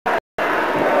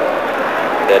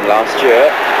Then last year,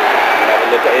 have a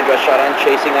look at Indra Sahdan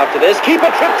chasing after this. Keeper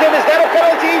tripped him. Is that a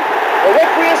penalty? The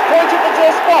referee has pointed to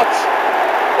the spot.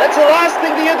 That's the last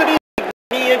thing the Indonesian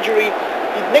knee injury.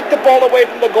 He nicked the ball away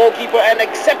from the goalkeeper and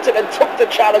accepted and took the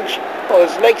challenge. Well,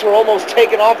 his legs were almost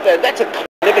taken off there. That's a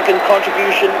significant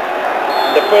contribution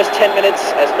in the first 10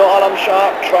 minutes as No Alam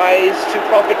Shah tries to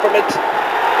profit from it.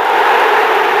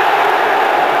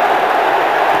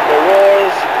 The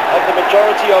roars of the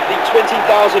majority of the 20,000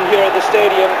 here at the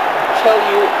stadium tell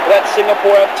you that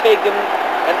Singapore have taken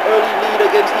an early lead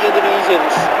against the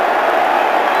Indonesians.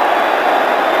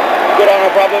 Good on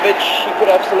Abramovich. He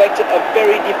could have selected a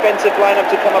very defensive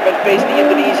lineup to come up and face the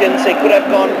Indonesians. They could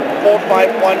have gone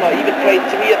 4-5-1 or even played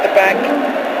 3 at the back,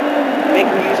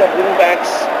 making use of wing backs.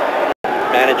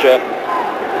 Manager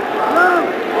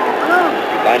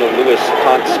Lionel Lewis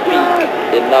can't speak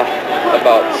enough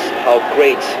about how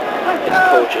great his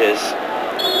coach is,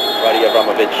 Radi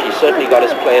Abramovich. He's certainly got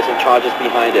his players and charges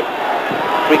behind him.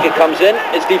 Free kick comes in,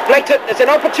 it's deflected, it's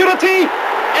an opportunity,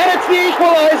 and it's the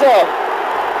equalizer.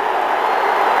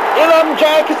 Ilham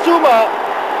Jaya Kesuma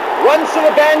runs to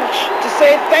the bench to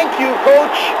say thank you,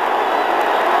 coach.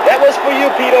 That was for you,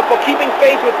 Peter, for keeping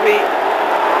faith with me.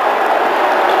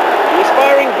 He's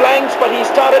firing blanks, but he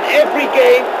started every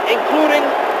game, including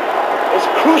his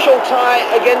crucial tie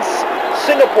against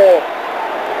Singapore.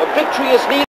 A victory is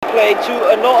needed to play to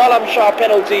a No Alam Shah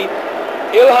penalty.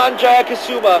 Ilham Jaya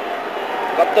Kesuma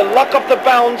got the luck of the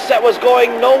bounce that was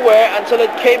going nowhere until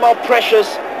it came out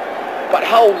precious. But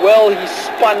how well he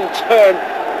spun, turned,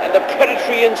 and the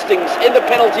predatory instincts in the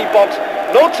penalty box.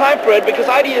 No time for it because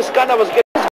Hairi was getting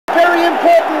a very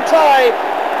important tie.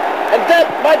 And that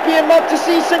might be enough to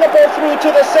see Singapore through to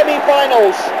the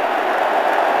semi-finals.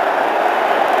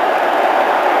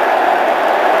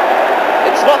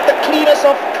 It's not the cleanest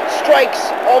of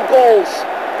strikes or goals.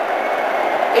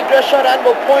 Indra Sahdan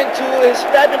will point to his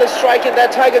fabulous strike in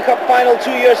that Tiger Cup final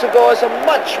 2 years ago as a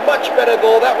much better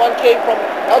goal. That one came from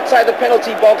outside the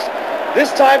penalty box.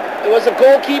 This time it was the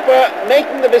goalkeeper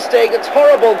making the mistake. It's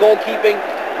horrible goalkeeping.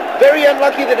 Very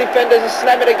unlucky the defender to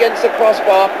slam it against the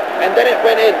crossbar, and then it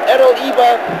went in. Errol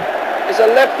Iba is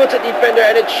a left-footed defender,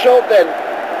 and it showed then.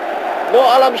 No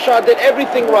Alam Shah did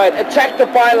everything right, attacked the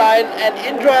byline, and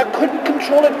Indra couldn't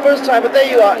control it first time, but there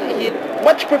you are. He'd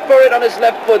much prefer it on his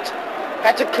left foot.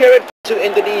 Had to clear it to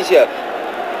Indonesia.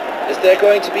 Is there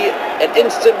going to be an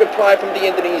instant reply from the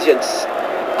Indonesians?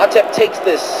 Atep takes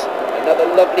this. Another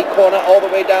lovely corner all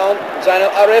the way down. Zaenal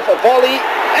Arif, a volley,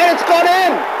 and it's gone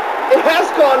in! It has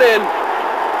gone in!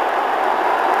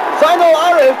 Zaenal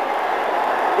Arif,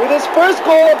 with his first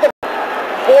goal of the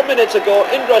 4 minutes ago,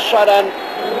 Indra Sahdan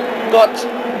got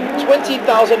 20,000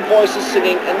 voices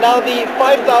singing, and now the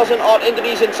 5,000 odd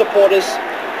Indonesian supporters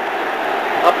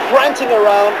are prancing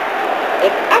around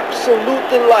in absolute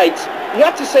delight. You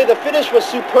have to say the finish was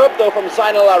superb though from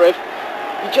Zaenal Arif.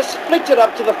 He just flicked it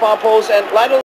up to the far post, and Lionel